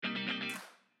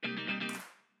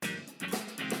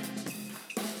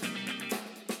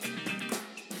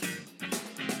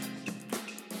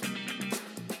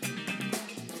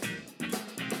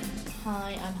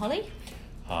Hi, I'm Holly.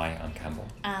 Hi, I'm Campbell.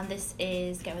 And this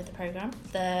is Get With The Programme,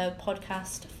 the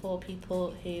podcast for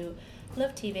people who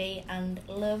love TV and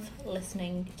love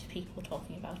listening to people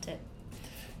talking about it.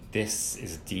 This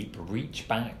is a deep reach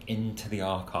back into the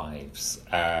archives.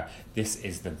 This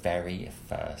is the very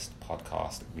first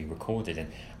podcast we recorded,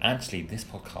 and actually this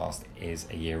podcast is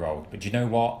a year old. But you know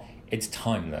what? It's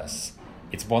timeless.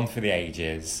 It's one for the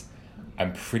ages.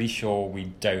 I'm pretty sure we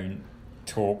don't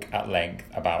talk at length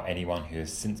about anyone who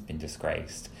has since been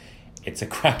disgraced. It's a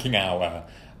cracking hour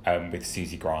with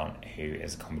Suzy Grant, who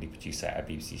is a comedy producer at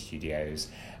BBC Studios,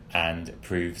 and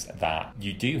proves that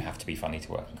you do have to be funny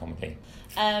to work in comedy.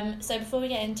 So before we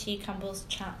get into Campbell's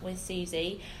chat with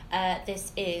Suzy,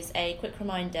 this is a quick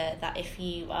reminder that if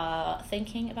you are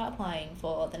thinking about applying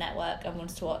for the network and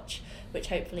wants to watch, which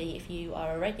hopefully if you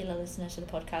are a regular listener to the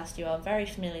podcast you are very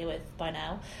familiar with by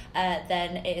now,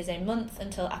 then it is a month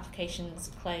until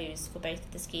applications close for both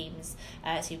of the schemes.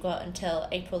 So you've got until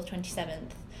April the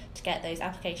 27th to get those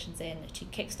applications in to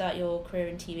kickstart your career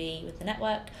in TV with the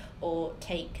network or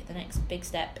take the next big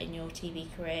step in your TV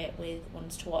career with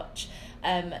Ones to Watch.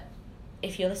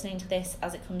 If you're listening to this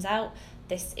as it comes out,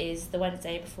 this is the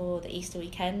Wednesday before the Easter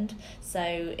weekend, so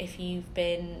if you've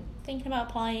been thinking about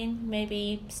applying,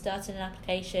 maybe starting an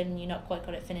application, you're not quite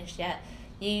got it finished yet,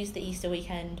 use the Easter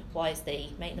weekend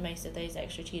wisely, make the most of those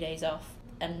extra 2 days off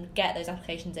and get those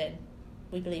applications in.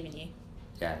 We believe in you.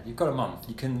 Yeah, you've got a month.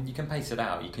 You can pace it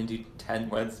out. You can do 10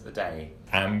 words a day.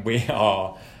 And we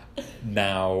are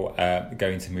now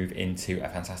going to move into a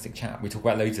fantastic chat. We talk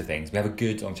about loads of things. We have a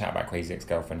good on chat about Crazy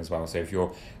Ex-Girlfriend as well. So if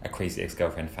you're a Crazy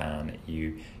Ex-Girlfriend fan,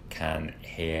 you can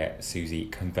hear Suzy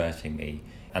converting me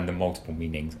and the multiple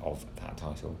meanings of that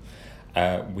title.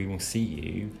 We will see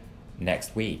you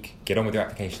next week. Get on with your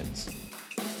applications.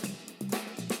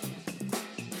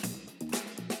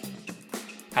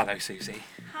 Hello, Suzy.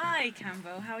 Hi,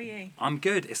 Campbell. How are you? I'm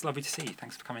good. It's lovely to see you.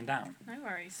 Thanks for coming down. No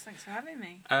worries. Thanks for having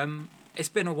me. It's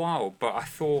been a while, but I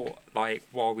thought,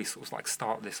 while we sort of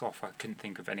start this off, I couldn't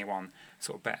think of anyone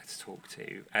sort of better to talk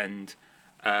to and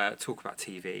talk about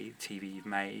TV you've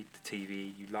made, the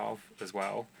TV you love as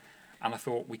well. And I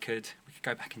thought we could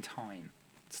go back in time.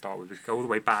 To start with, we could go all the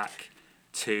way back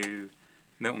to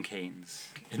Milton Keynes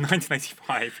in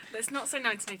 1985. Let's not say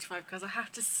 1985 because I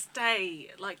have to stay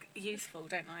youthful,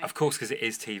 don't I? Of course, because it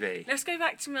is TV. Let's go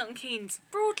back to Milton Keynes.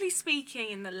 Broadly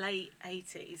speaking, in the late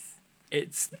 80s.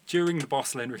 It's during the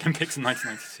Barcelona Olympics in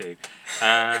 1992.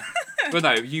 But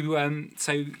no, you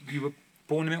were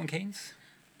born in Milton Keynes?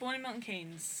 Born in Milton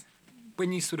Keynes.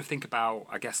 When you sort of think about,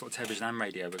 I guess, television and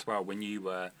radio as well, when you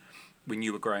were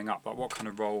growing up, what kind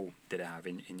of role did it have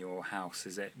in your house?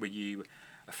 Were you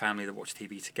a family that watched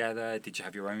TV together? Did you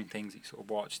have your own things that you sort of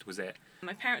watched? Was it?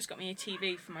 My parents got me a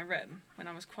TV for my room when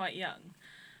I was quite young,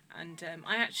 and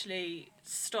I actually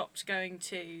stopped going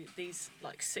to these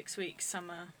 6-week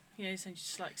summer, so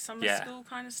just summer school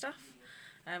kind of stuff,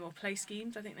 or play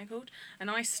schemes I think they're called, and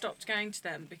I stopped going to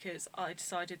them because I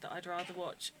decided that I'd rather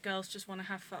watch Girls Just Want to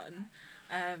Have Fun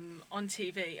on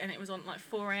TV, and it was on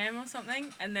 4 a.m. or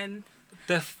something, and then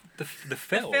the film. The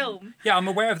film. Yeah, I'm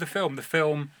aware of the film. The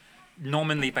film,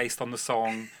 nominally based on the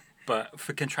song, but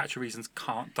for contractual reasons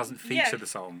doesn't feature the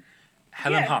song.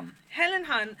 Helen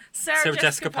Hunt, Sarah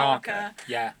Jessica Parker,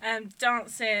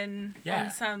 dancing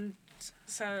on some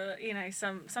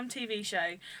TV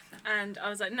show, and I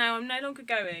was like, no, I'm no longer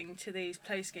going to these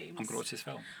play schemes. I'm gonna watch this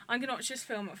film. I'm gonna watch this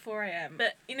film at 4 a.m.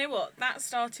 But you know what? That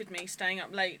started me staying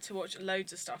up late to watch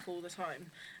loads of stuff all the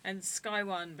time, and Sky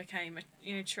One became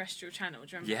a terrestrial channel. Do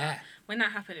you remember? Yeah. When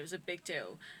that happened, it was a big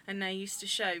deal, and they used to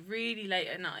show really late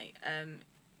at night.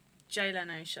 Jay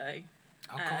Leno show.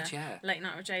 Oh God, yeah. Late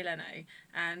Night with Jay Leno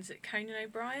and Conan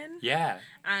O'Brien. Yeah.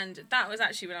 And that was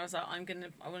actually when I was like,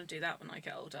 I want to do that when I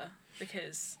get older,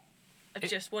 because I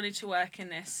just wanted to work in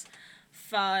this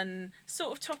fun,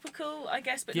 sort of topical, I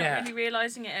guess, but not really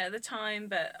realising it at the time,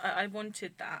 but I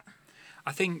wanted that.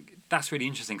 I think that's really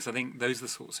interesting, because I think those are the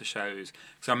sorts of shows,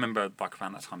 because I remember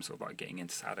around that time sort of getting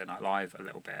into Saturday Night Live a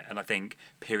little bit, and I think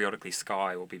periodically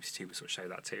Sky or BBC Two would sort of show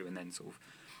that too, and then sort of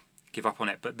give up on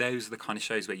it. But those are the kind of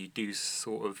shows where you do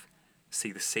sort of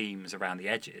see the seams around the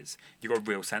edges. You've got a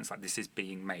real sense this is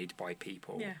being made by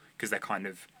people, because they're kind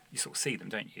of, you sort of see them,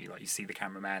 don't you? You see the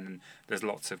cameraman, and there's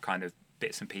lots of kind of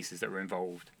bits and pieces that were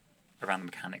involved around the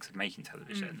mechanics of making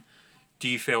television. Do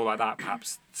you feel like that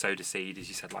perhaps sowed a seed, as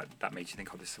you said, that made you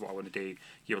think, oh, this is what I want to do?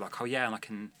 You were like, oh yeah, and I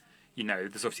can,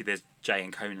 there's Jay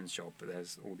and Conan's job, but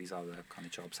there's all these other kind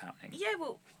of jobs happening. Yeah,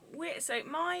 well, so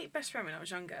my best friend when I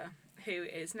was younger, who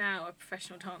is now a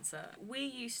professional dancer, we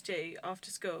used to,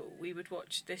 after school, we would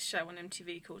watch this show on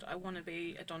MTV called I Wanna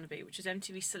Be a Donnabee, which is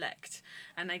MTV Select,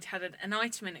 and they'd had an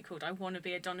item in it called I Wanna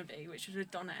Be a Donnabee, which was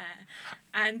with Donna Air,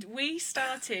 and we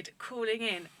started calling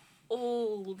in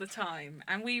all the time,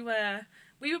 and we were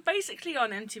basically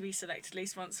on MTV Select at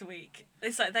least once a week.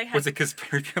 It's like they had... Was it because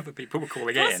very few other people were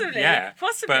calling possibly, in? Yeah,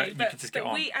 possibly. But you could just get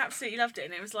on. We absolutely loved it,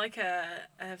 and it was like a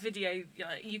video.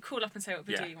 You call up and say what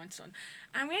video you wanted on,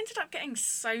 and we ended up getting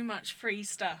so much free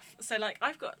stuff. So like,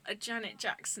 I've got a Janet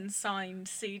Jackson signed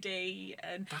CD,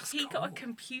 and he got a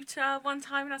computer one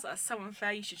time, and I was like, "That's so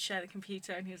unfair. You should share the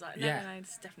computer." And he was like, "No, no,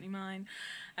 this is definitely mine."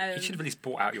 You should have at least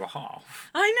bought out your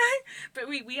half. I know, but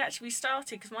we actually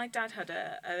started because my dad had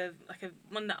a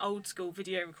one of the old school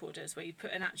video recorders where you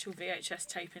put an actual VHS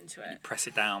tape into it. You press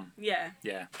it down. Yeah.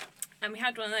 Yeah. And we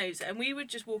had one of those, and we would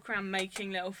just walk around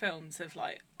making little films of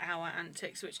like our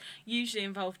antics, which usually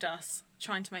involved us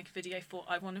trying to make a video for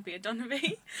I Want to Be a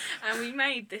Donnabee. And we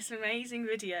made this amazing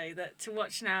video that to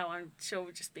watch now I'm sure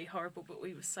would just be horrible, but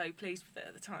we were so pleased with it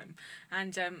at the time.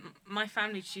 And my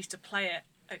family just used to play it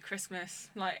at Christmas,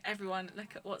 like everyone,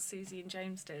 look at what Suzy and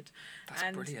James did.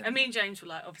 That's brilliant. And me and James were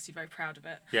like obviously very proud of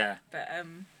it. Yeah. But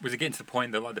was it getting to the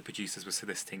point that like the producers were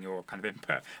soliciting your kind of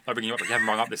input, like bringing you up, like you haven't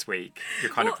rung up this week,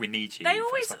 you're kind of we need you. They for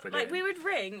always stuff like we would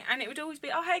ring and it would always be,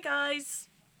 oh hey guys,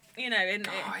 you know, and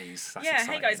guys, that's yeah,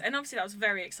 exciting. hey guys, and obviously that was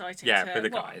very exciting. Yeah, to, for the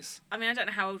guys. I mean, I don't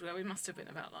know how old we were. We must have been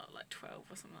about like 12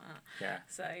 or something like that. Yeah.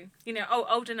 So you know,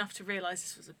 old enough to realise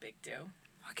this was a big deal.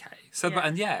 Okay, so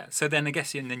so then I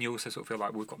guess and then you also sort of feel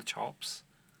like we've got the chops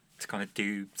to kind of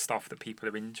do stuff that people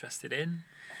are interested in.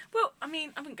 Well, I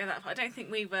mean, I wouldn't go that far. I don't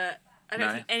think we were. I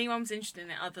don't think anyone was interested in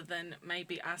it other than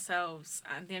maybe ourselves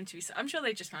and the MTV. I'm sure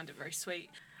they just found it very sweet.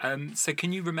 So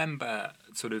can you remember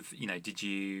sort of, you know, did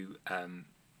you,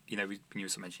 you know, when you were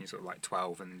sort of mentioning sort of like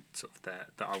 12 and sort of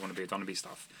the I Want to Be a Donnabee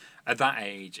stuff, at that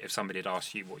age, if somebody had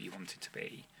asked you what you wanted to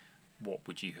be, what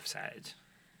would you have said?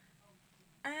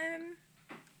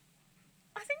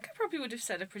 I think I probably would have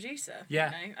said a producer.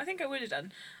 Yeah. You know? I think I would have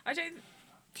done. I don't...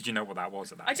 Did you know what that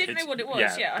was at that I didn't age? know what it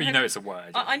was, yeah. But you know it's a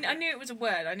word. I knew it was a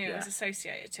word. I knew it was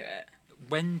associated to it.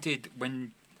 When did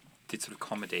sort of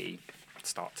comedy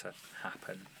start to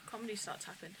happen? Comedy start to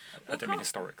happen. I don't mean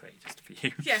historically, just for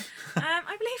you. Yeah.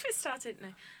 I believe it started...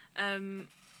 No.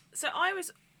 So I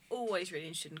was always really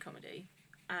interested in comedy,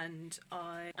 and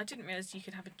I didn't realise you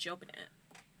could have a job in it.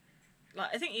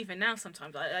 Like, I think even now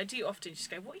sometimes I do often just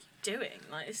go, what are you doing?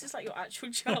 Like, this is like your actual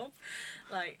job.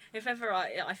 Like, if ever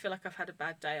I feel like I've had a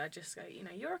bad day, I just go, you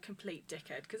know, you're a complete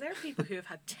dickhead. Because there are people who have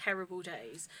had terrible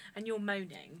days and you're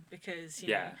moaning because, you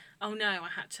know, oh no, I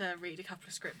had to read a couple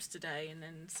of scripts today and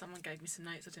then someone gave me some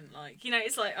notes I didn't like. You know,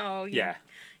 it's like, oh, you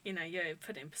know,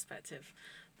 put it in perspective.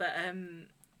 But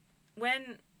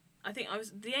when I think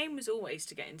the aim was always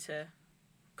to get into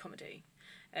comedy.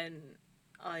 And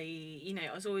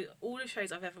I was always, all the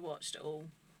shows I've ever watched are all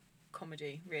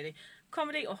comedy, really.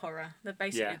 Comedy or horror. They're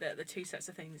basically the two sets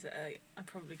of things that I'm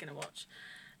probably going to watch.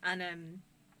 And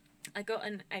I got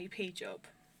an AP job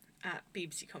at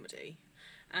BBC Comedy.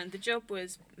 And the job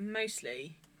was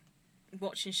mostly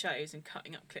watching shows and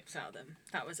cutting up clips out of them.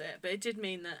 That was it. But it did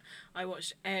mean that I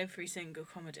watched every single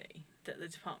comedy that the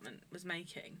department was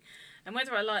making. And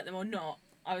whether I liked them or not,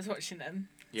 I was watching them.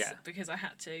 Yeah. Because I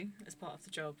had to, as part of the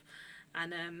job.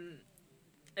 And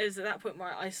it was at that point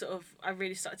where I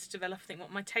really started to develop, I think,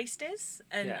 what my taste is.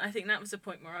 And I think that was the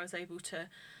point where I was able to,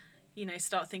 you know,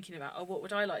 start thinking about, oh, what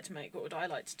would I like to make? What would I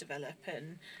like to develop?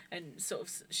 And sort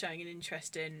of showing an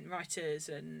interest in writers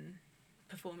and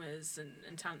performers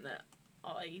and talent that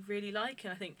I really like.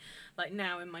 And I think, like,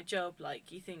 now in my job,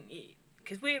 like, you think...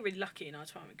 Because we're really lucky in our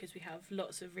department because we have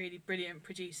lots of really brilliant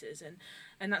producers.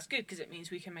 And that's good because it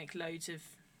means we can make loads of,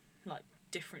 like,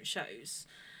 different shows.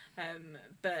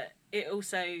 But it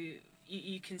also,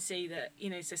 you can see that, you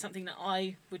know, so something that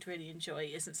I would really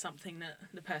enjoy isn't something that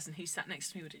the person who sat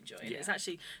next to me would enjoy. And it's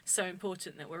actually so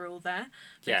important that we're all there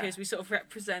because we sort of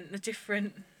represent the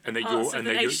different parts of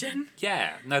the nation.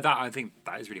 I think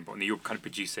that is really important. That you're kind of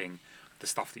producing the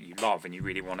stuff that you love and you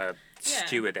really want to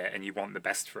steward it and you want the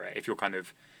best for it. If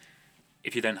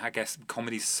you don't, I guess,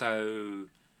 comedy's so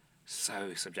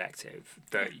subjective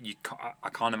that I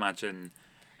can't imagine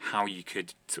how you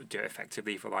could sort of do it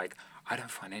effectively for, like, I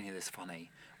don't find any of this funny.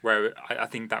 Where I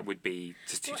think that would be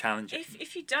just too challenging.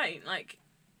 If you don't, like,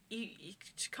 you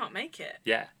just can't make it.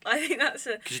 Yeah. I think that's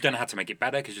a... Because you don't know how to make it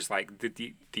better, because just, like,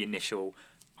 the initial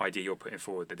idea you're putting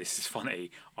forward that this is funny,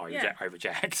 I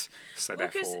reject. So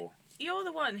therefore... you're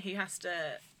the one who has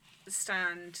to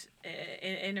stand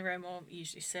in a room, or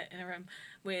usually sit in a room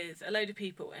with a load of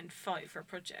people and fight for a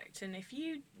project. And if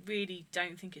you really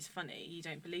don't think it's funny, you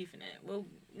don't believe in it, well,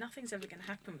 nothing's ever going to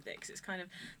happen with it, because it's kind of,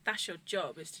 that's your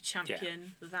job, is to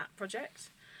champion that project.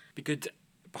 Be good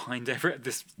behind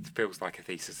this feels like a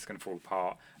thesis that's going to fall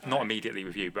apart, not immediately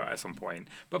with you, but at some point.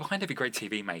 But behind every great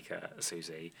TV maker,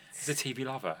 Suzy, is a TV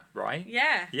lover, right?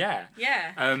 Yeah. Yeah.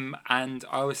 Yeah. And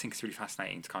I always think it's really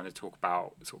fascinating to kind of talk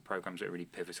about sort of programs that are really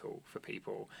pivotal for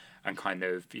people and kind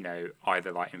of, you know,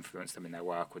 either like influence them in their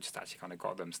work or just actually kind of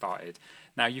got them started.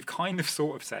 Now, you've kind of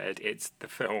sort of said it's the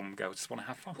film Girls Just Want to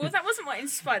Have Fun. Well, that wasn't what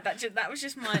inspired that. That was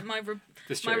just my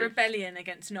rebellion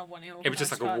against not wanting to. It was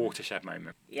just like a watershed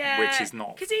moment. Yeah. Which is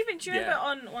not. Because even, do you remember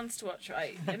on Ones to Watch,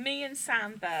 right? Me and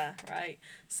Sam Burr, right?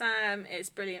 Sam is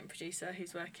a brilliant producer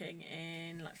who's working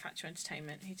in like Factor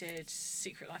Entertainment. He did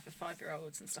Secret Life of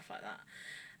 5-Year-Olds and stuff like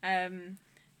that.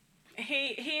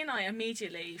 He and I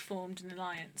immediately formed an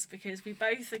alliance because we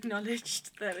both acknowledged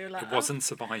that we were like... It wasn't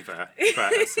Survivor,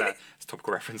 but it's a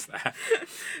topical reference there.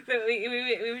 But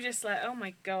we were just like, oh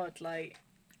my God, like,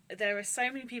 there are so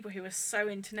many people who are so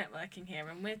into networking here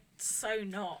and we're so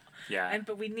not. Yeah.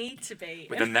 But we need to be.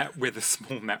 With a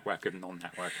small network of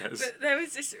non-networkers. But there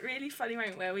was this really funny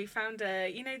moment where we found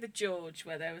the George,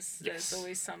 where there's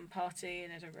always some party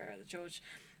in Edinburgh at the George.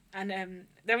 And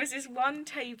there was this one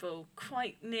table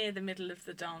quite near the middle of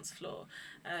the dance floor,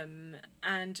 and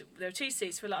there were 2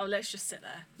 seats. We're like, oh, let's just sit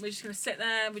there. We're just going to sit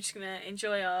there. We're just going to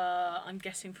enjoy our, I'm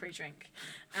guessing, free drink.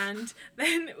 And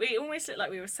then we almost looked like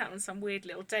we were sat on some weird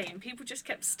little date, and people just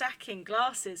kept stacking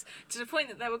glasses to the point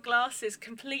that there were glasses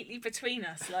completely between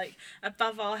us, like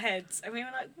above our heads. And we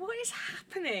were like, what is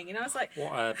happening? And I was like...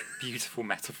 What a beautiful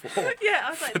metaphor.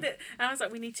 Yeah, I was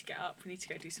like, we need to get up. We need to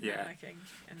go do some networking.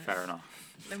 And fair enough.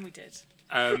 Then we did.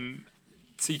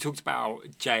 So you talked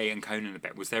about Jay and Conan a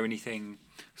bit. Was there anything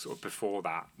sort of before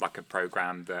that, like a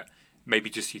programme that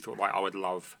maybe just you thought, like, I would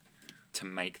love to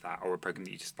make that, or a programme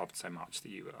that you just loved so much that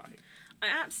you were like... I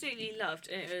absolutely loved,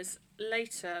 and it was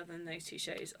later than those 2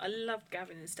 shows, I loved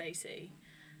Gavin and Stacey.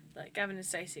 Like, Gavin and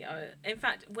Stacey, in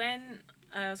fact, when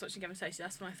I was watching Gavin and Stacey,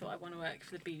 that's when I thought I want to work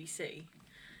for the BBC.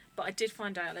 But I did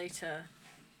find out later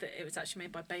that it was actually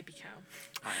made by Baby Cow.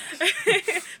 Oh,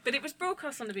 yes. But it was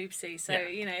broadcast on the BBC, so,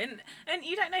 you know, and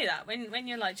you don't know that. When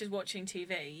you're, like, just watching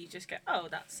TV, you just go, oh,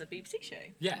 that's a BBC show.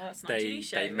 Yeah, oh, that's not a TV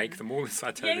show. They make them all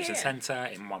inside television centre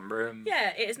in one room.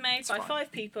 Yeah, it is made by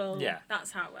 5 people. Yeah.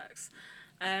 That's how it works.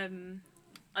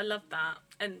 I love that.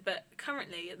 But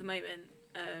currently, at the moment,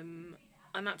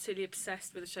 I'm absolutely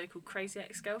obsessed with a show called Crazy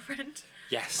Ex-Girlfriend.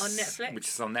 Yes, on Netflix. Which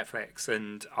is on Netflix,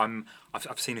 and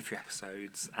I've seen a few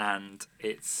episodes, and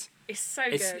it's so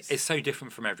good. It's so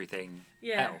different from everything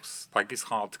else. Like, it's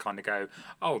hard to kind of go,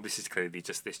 oh, this is clearly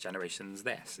just this generation's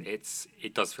this.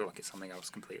 It does feel like it's something else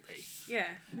completely. Yeah,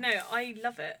 no, I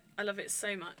love it. I love it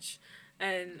so much,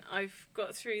 and I've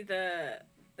got through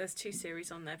there's 2 series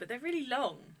on there, but they're really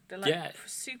long. They're like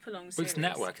super long series. Well, it's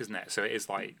network, isn't it? So it is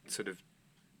like sort of.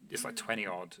 It's like 20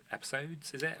 odd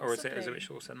episodes, is it? Or is it a bit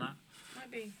shorter than that?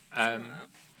 Might be.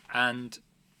 And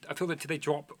I feel that did they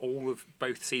drop all of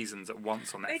both seasons at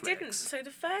once on Netflix? They didn't. So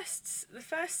the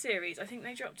first series, I think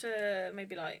they dropped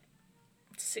maybe like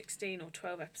 16 or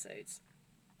 12 episodes.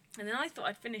 And then I thought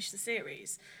I'd finished the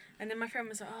series. And then my friend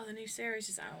was like, oh, the new series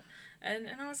is out. And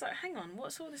I was like, hang on,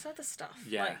 what's all this other stuff?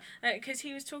 Yeah. Because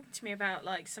he was talking to me about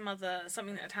like something that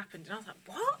had happened. And I was like,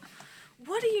 what?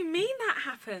 What do you mean that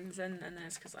happens? And then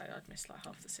it's because I'd missed like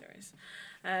half the series.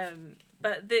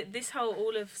 But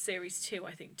all of series 2,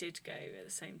 I think, did go at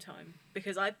the same time.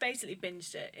 Because I basically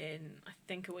binged it in, I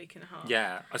think, a week and a half.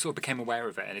 Yeah, I sort of became aware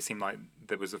of it, and it seemed like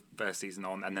there was a first season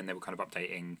on, and then they were kind of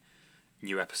updating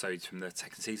new episodes from the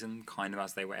second season, kind of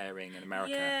as they were airing in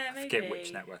America. Yeah, maybe. I forget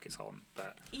which network it's on,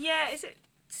 but... Yeah, is it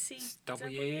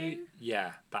CW?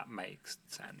 Yeah, that makes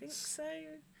sense. I think so.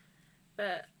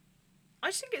 But... I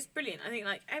just think it's brilliant. I think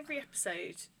like every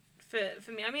episode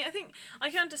for me, I mean, I think I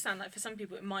can understand like for some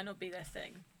people it might not be their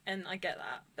thing, and I get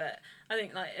that, but I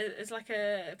think like it's like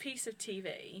a piece of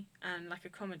TV and like a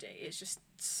comedy. It's just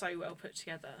so well put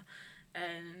together,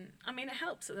 and I mean it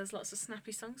helps that there's lots of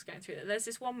snappy songs going through it. There's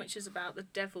this one which is about the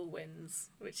devil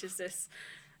winds, which is this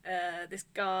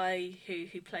guy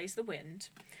who plays the wind,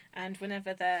 and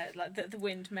whenever they're like the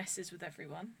wind messes with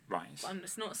everyone. Right.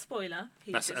 It's not a spoiler.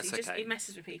 He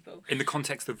messes with people. In the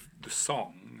context of the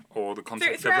song or the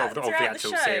context of the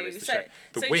actual series, the show.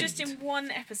 The wind. Just in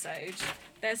one episode,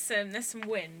 there's some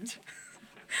wind.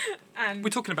 And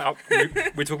we're talking about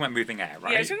moving air,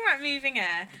 right? Yeah, we're talking about moving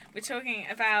air. We're talking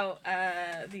about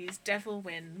these devil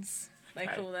winds, they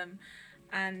call them,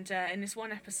 and in this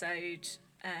one episode,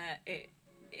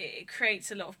 it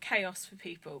creates a lot of chaos for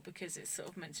people because it's sort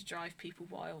of meant to drive people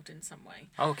wild in some way.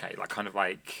 Okay, like kind of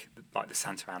like the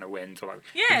Santa Ana wind, or like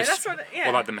that's what. Yeah.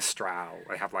 Or like the Mistral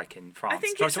they have like in France. I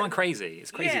think it's something crazy.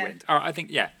 It's crazy wind. Oh, I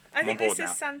think I think this now.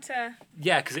 is Santa.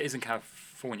 Yeah, because it is in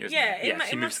California. Isn't it? It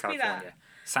she moves must to be California.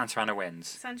 that. Santa Ana winds.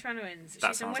 Santa Ana winds. That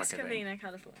She's in sounds West like a thing. Covina,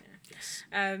 California. Yes.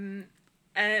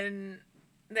 And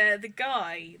the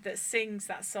guy that sings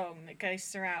that song that goes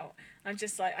throughout, I'm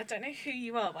just like, I don't know who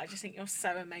you are, but I just think you're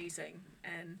so amazing.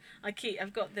 And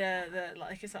I've got the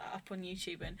like it's like up on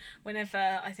YouTube, and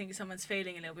whenever I think someone's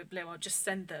feeling a little bit blue, I'll just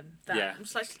send them that. Yeah. I'm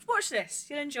just like, watch this,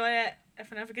 you'll enjoy it.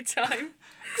 Everyone have a good time.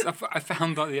 I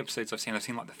found like the episodes I've seen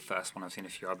like the first one. I've seen a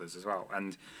few others as well,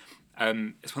 and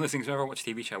it's one of those things whenever I watch a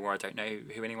TV show where I don't know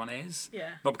who anyone is. Yeah.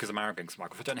 Not because I'm arrogant, because I'm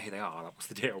like, if I don't know who they are, like, what's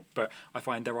the deal? But I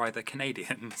find they're either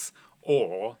Canadians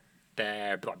or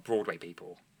they're like Broadway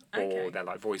people. Or they're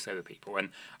like voiceover people, and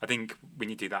I think when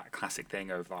you do that classic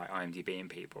thing of like IMDb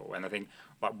people, and I think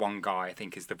like one guy I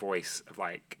think is the voice of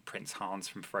like Prince Hans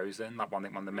from Frozen, like one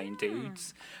of the main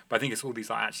dudes. But I think it's all these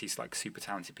like actually like super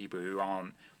talented people who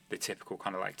aren't the typical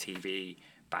kind of like TV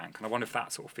bank, and I wonder if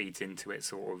that sort of feeds into it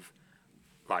sort of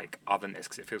like otherness,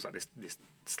 because it feels like this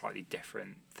slightly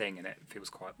different thing, and it feels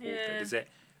quite awkward. Is it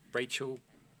Rachel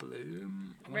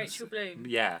Bloom? Rachel Bloom.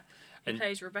 Yeah. Who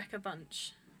plays Rebecca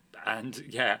Bunch. And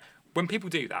when people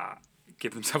do that,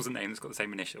 give themselves a name that's got the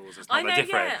same initials, it's not that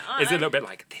different. Yeah, It's a little bit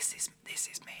like, this is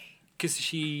me. Because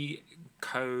she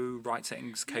co-writes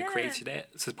things, co-created it,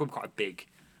 so it's probably quite a big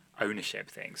ownership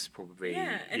thing. It's probably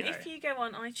if you go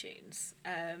on iTunes,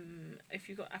 if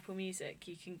you've got Apple Music,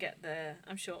 you can get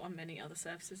I'm sure on many other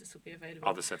services this will be available.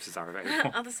 Other services are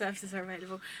available. Other services are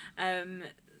available.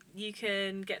 You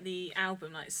can get the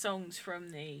album, like songs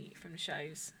from the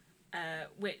shows.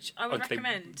 Which I would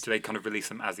recommend. Do they kind of release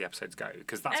them as the episodes go?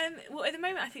 Because that's well, at the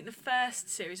moment I think the first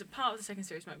series, a part of the second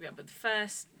series might be up, but the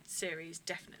first series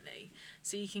definitely.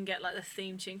 So you can get like the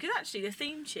theme tune, because actually the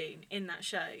theme tune in that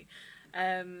show,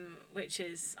 which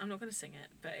is, I'm not going to sing it,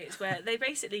 but it's where they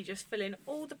basically just fill in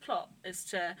all the plot as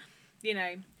to, you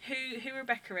know, who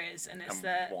Rebecca is, and it's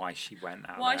why she went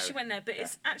there. But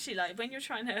it's actually like when you're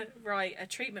trying to write a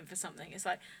treatment for something, it's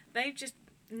like they've just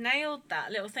nailed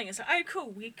that little thing. It's like, oh cool,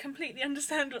 we completely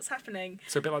understand what's happening.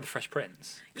 So a bit like the Fresh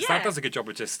Prince, because that does a good job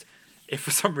of just, if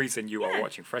for some reason you are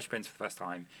watching Fresh Prince for the first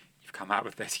time, you've come out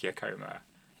with 30-year coma,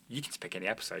 you can just pick any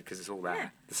episode because it's all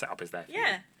there. The setup is there for you.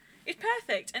 It's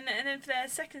perfect. And then for their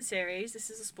second series, this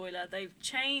is a spoiler, they've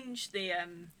changed the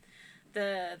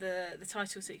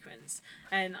title sequence,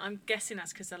 and I'm guessing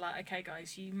that's because they're like, okay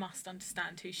guys, you must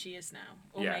understand who she is now,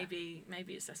 or maybe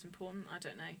it's less important, I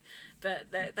don't know, but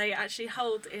they actually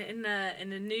hold in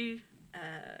the new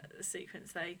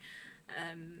sequence, they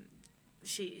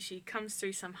she comes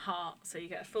through some heart, so you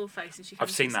get a full face, and she comes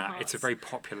I've seen through some that hearts. It's a very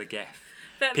popular gif.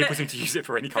 But People seem to use it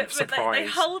for any kind of surprise they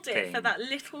hold it thing. for that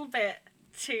little bit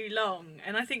too long,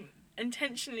 and I think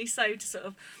intentionally so, to sort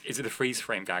of... Is it the freeze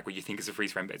frame gag where you think it's a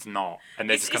freeze frame but it's not? And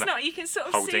they're it's just kind not. You can sort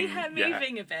of holding, see her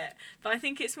moving a bit, but I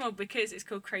think it's more because it's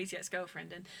called Crazy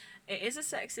Ex-Girlfriend, and it is a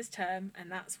sexist term, and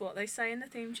that's what they say in the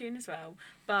theme tune as well.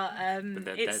 But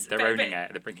they're owning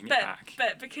it. They're bringing it back.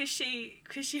 But because she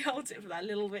holds it for that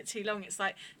little bit too long, it's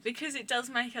like, because it does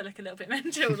make her look a little bit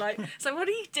mental. Like, so what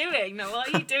are you doing? No, why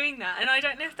are you doing that? And I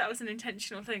don't know if that was an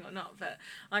intentional thing or not, but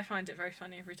I find it very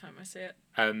funny every time I see it.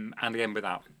 And again,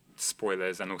 without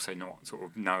spoilers and also not sort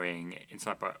of knowing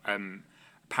inside, but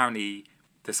apparently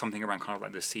there's something around kind of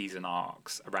like the season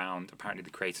arcs around, apparently the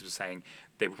creators were saying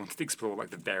they wanted to explore like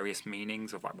the various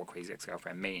meanings of like what Crazy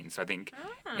Ex-Girlfriend means. So I think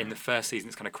in the first season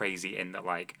it's kind of crazy in that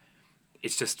like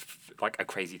it's just like a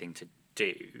crazy thing to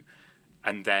do,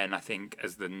 and then I think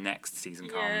as the next season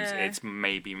comes it's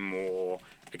maybe more,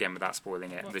 again without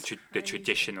spoiling it, the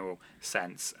traditional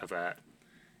sense of a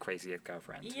Crazy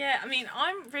Ex-Girlfriend. Yeah, I mean,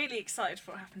 I'm really excited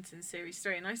for what happens in series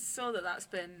 3, and I saw that's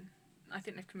been, I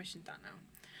think they've commissioned that now.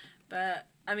 But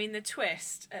I mean, the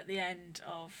twist at the end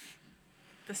of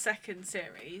the second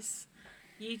series,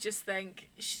 you just think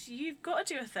you've got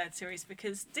to do a third series,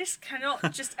 because this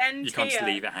cannot just end You can't here. just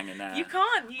leave it hanging there. You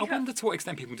can't. I wonder to what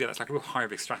extent people do that. It's like a real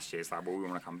high-risk strategy. It's like, well, we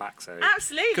want to come back, so...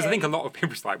 Absolutely. Because I think a lot of people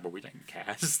are just like, well, we don't care.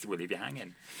 We'll leave you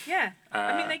hanging. Yeah.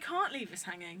 I mean, they can't leave us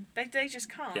hanging. They just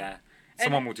can't. Yeah.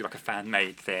 Someone will do like a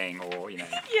fan-made thing, or, you know...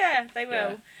 Yeah, they will.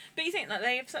 Yeah. But you think, like,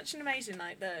 they have such an amazing,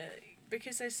 like,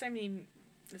 because there's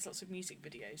lots of music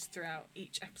videos throughout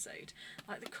each episode,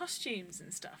 like the costumes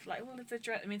and stuff, like all of the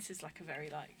dress. I mean, this is like a very,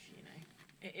 like, you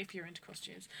know, if you're into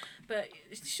costumes, but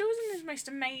she was in the most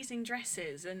amazing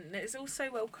dresses, and it's all so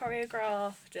well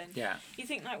choreographed, and you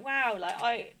think like, wow,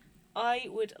 like I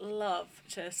would love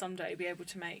to someday be able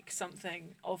to make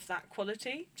something of that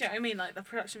quality. Do you know what I mean? Like, the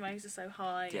production values are so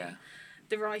high. Yeah.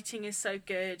 The writing is so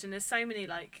good, and there's so many,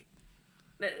 like,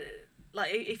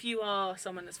 if you are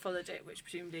someone that's followed it, which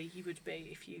presumably you would be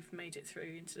if you've made it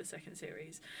through into the second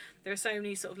series, there are so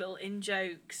many sort of little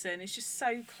in-jokes, and it's just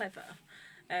so clever.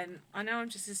 And I know I'm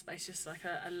just this space, just like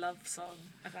a love song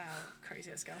about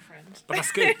Crazy Ex-Girlfriend. But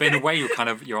that's good. But in a way,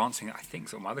 you're answering, I think,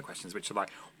 some of my other questions, which are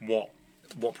like, what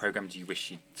program do you wish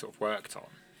you sort of worked on?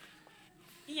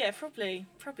 Yeah, probably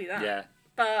that. Yeah.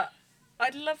 But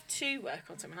I'd love to work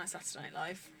on something like Saturday Night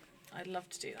Live. I'd love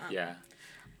to do that. Yeah.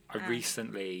 I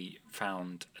recently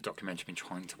found a documentary I've been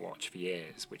trying to watch for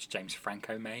years, which James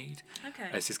Franco made. Okay.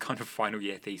 As his kind of final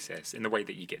year thesis, in the way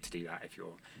that you get to do that if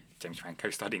you're James Franco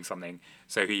studying something.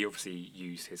 So he obviously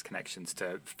used his connections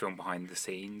to film behind the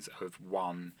scenes of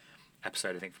one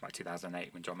episode, I think from like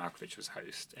 2008 when John Malkovich was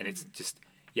host. And it's just,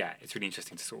 yeah, it's really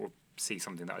interesting to sort of see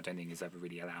something that I don't think is ever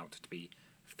really allowed to be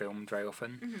filmed very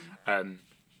often.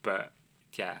 But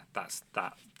yeah,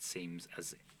 that seems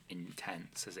as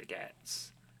intense as it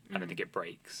gets. I don't think it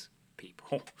breaks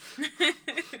people.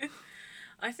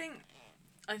 I think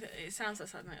it sounds like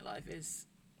Saturday Night Live is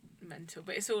mental,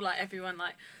 but it's all like everyone,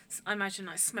 like, I imagine,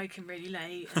 like, smoking really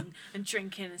late and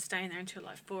drinking and staying there until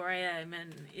like 4 a.m.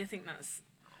 and you think that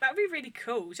would be really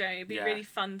cool. Do you know? It'd be a really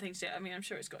fun thing to do. I mean, I'm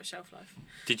sure it's got a shelf life.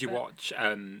 Did you watch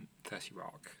 30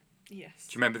 Rock? Yes.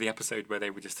 Do you remember the episode where they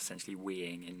were just essentially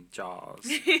weeing in jars?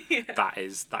 Yeah. That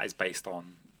is based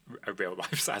on a real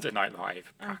life Saturday Night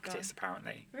Live practice,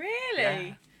 apparently. Really?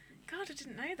 Yeah. God, I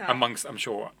didn't know that. Amongst, I'm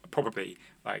sure, probably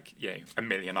like, a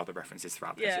million other references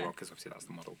throughout the Yeah. because obviously that's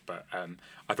the model. But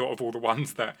I thought of all the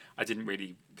ones that I didn't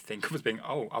really think of as being,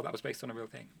 oh, that was based on a real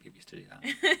thing. People used to do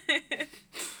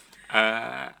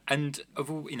that. And of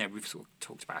all, we've sort of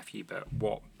talked about a few, but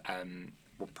what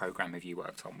program have you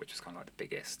worked on, which was kind of like the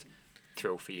biggest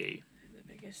thrill for you?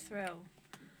 The biggest thrill.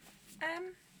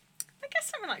 I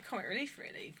guess something like Comic Relief,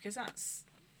 really, because that's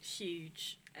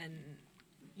huge, and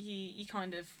you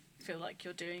kind of feel like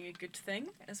you're doing a good thing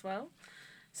as well.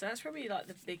 So that's probably like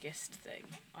the biggest thing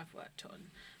I've worked on.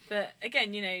 But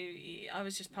again, I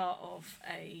was just part of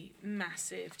a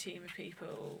massive team of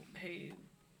people who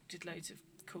did loads of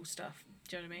cool stuff.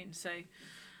 Do you know what I mean? So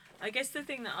I guess the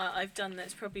thing that I've done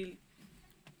that's probably,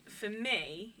 for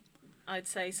me, I'd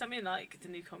say something like the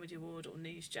New Comedy Award or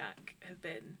Newsjack have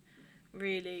been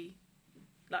really,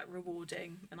 like,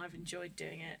 rewarding, and I've enjoyed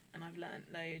doing it, and I've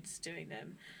learnt loads doing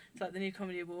them. So, like, the New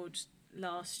Comedy Award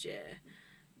last year,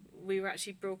 we were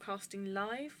actually broadcasting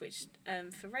live, which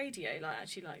for radio,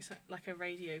 like a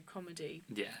radio comedy,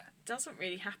 doesn't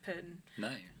really happen.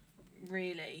 No.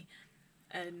 Really,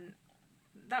 and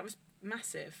that was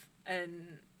massive,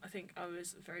 and I think I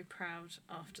was very proud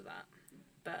after that.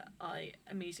 But I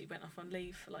immediately went off on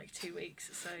leave for like 2 weeks,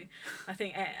 so I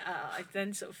think I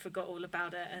then sort of forgot all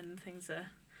about it, and things are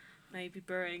maybe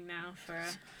brewing now for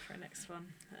a next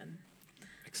one. And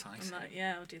exciting. I'm like,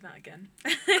 yeah, I'll do that again.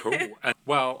 Cool.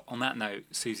 Well, on that note,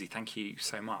 Suzy, thank you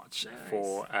so much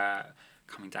for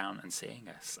coming down and seeing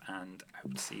us, and I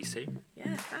hope to see you soon.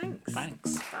 Yeah, thanks.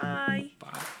 Thanks. Bye.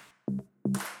 Bye.